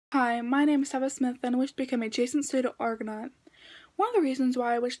Hi, my name is Saba Smith and I wish to become a Adjacent Student Argonaut. One of the reasons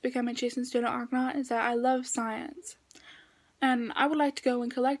why I wish to become a Adjacent Student Argonaut is that I love science, and I would like to go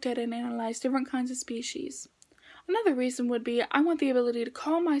and collect data and analyze different kinds of species. Another reason would be I want the ability to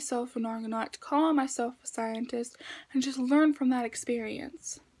call myself an Argonaut, to call myself a scientist, and just learn from that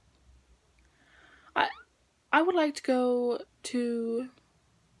experience. I would like to go to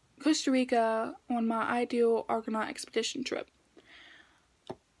Costa Rica on my ideal Argonaut expedition trip.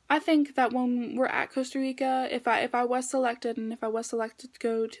 I think that when we're at Costa Rica, if I was selected to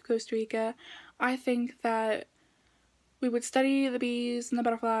go to Costa Rica, I think that we would study the bees and the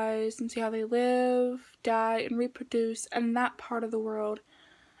butterflies and see how they live, die, and reproduce in that part of the world.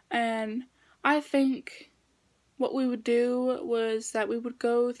 And I think what we would do was that we would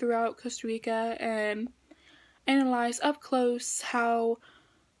go throughout Costa Rica and analyze up close how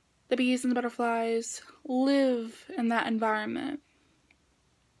the bees and the butterflies live in that environment.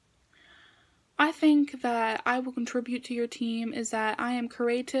 I think that I will contribute to your team is that I am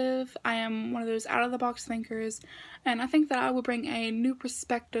creative, I am one of those out-of-the-box thinkers, and I think that I will bring a new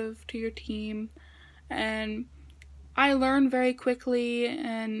perspective to your team, and I learn very quickly,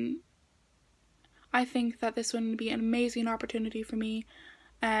 and I think that this would be an amazing opportunity for me.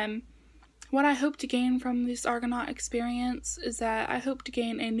 What I hope to gain from this Argonaut experience is that I hope to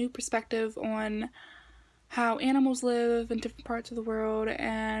gain a new perspective on how animals live in different parts of the world,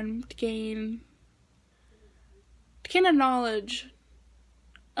 and to gain a knowledge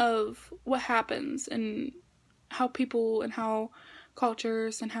of what happens and how people and how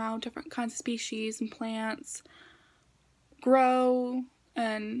cultures and how different kinds of species and plants grow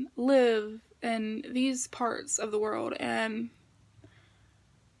and live in these parts of the world. And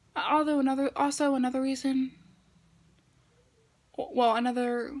another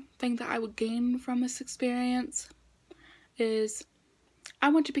thing that I would gain from this experience is I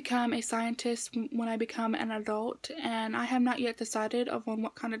want to become a scientist when I become an adult, and I have not yet decided on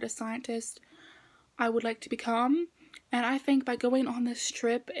what kind of a scientist I would like to become. And I think by going on this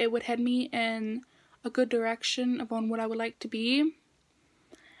trip, it would head me in a good direction on what I would like to be.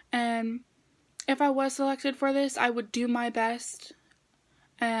 And if I was selected for this, I would do my best.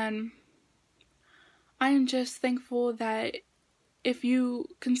 And I am just thankful that if you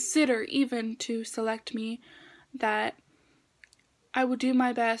consider even to select me, that I would do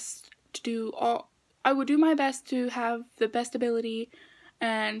my best to have the best ability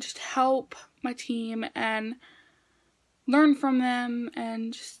and just help my team and learn from them,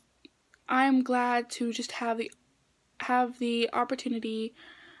 and I am glad to just have the opportunity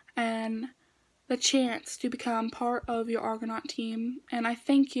and the chance to become part of your Argonaut team. And I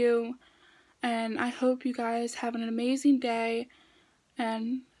thank you, and I hope you guys have an amazing day,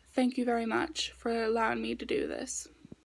 and thank you very much for allowing me to do this.